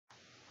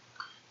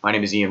My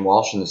name is Ian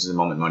Walsh, and this is The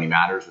Moment Money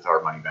Matters with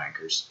Hard Money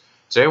Bankers.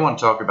 Today I want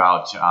to talk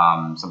about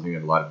something we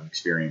have a lot of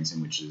experience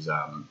in, which is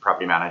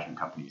property management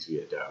companies.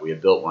 We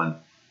had built one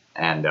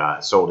and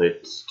sold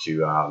it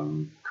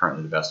to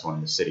currently the best one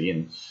in the city.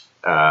 And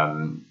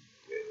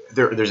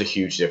there's a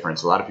huge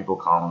difference. A lot of people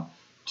come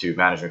to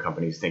management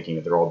companies thinking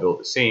that they're all built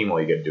the same. All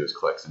you got to do is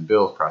collect some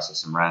bills, process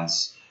some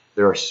rents.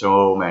 There are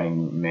so many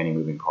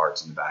moving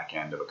parts in the back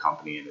end of a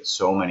company, and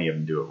so many of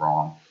them do it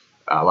wrong.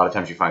 A lot of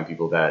times you find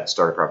people that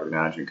start a property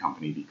management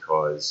company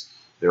because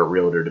they're a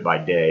realtor by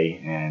day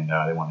and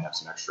they want to have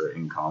some extra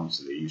income,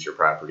 so they use your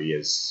property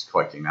as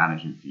collecting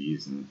management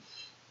fees and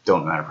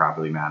don't know how to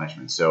properly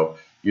management. So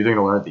you're either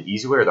going to learn it the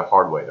easy way or the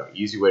hard way. The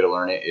easy way to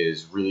learn it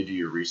is really do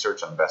your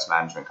research on the best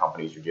management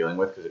companies you're dealing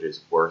with, because it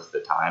is worth the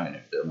time, and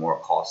if they're more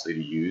costly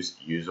to use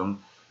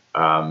them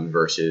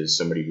versus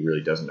somebody who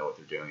really doesn't know what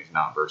they're doing, is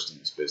not versed in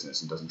this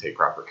business, and doesn't take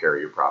proper care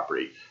of your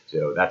property.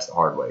 So that's the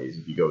hard way, is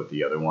if you go with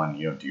the other one,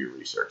 you don't do your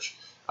research.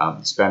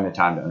 Spend the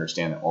time to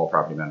understand that all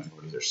property management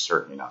companies are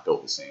certainly not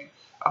built the same.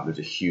 There's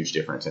a huge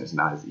difference, and it's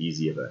not as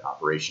easy of an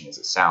operation as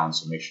it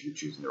sounds, so make sure you're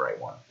choosing the right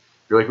one.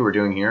 If you like what we're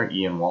doing here,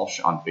 Ian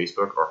Walsh on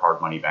Facebook, or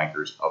Hard Money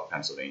Bankers of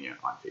Pennsylvania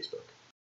on Facebook.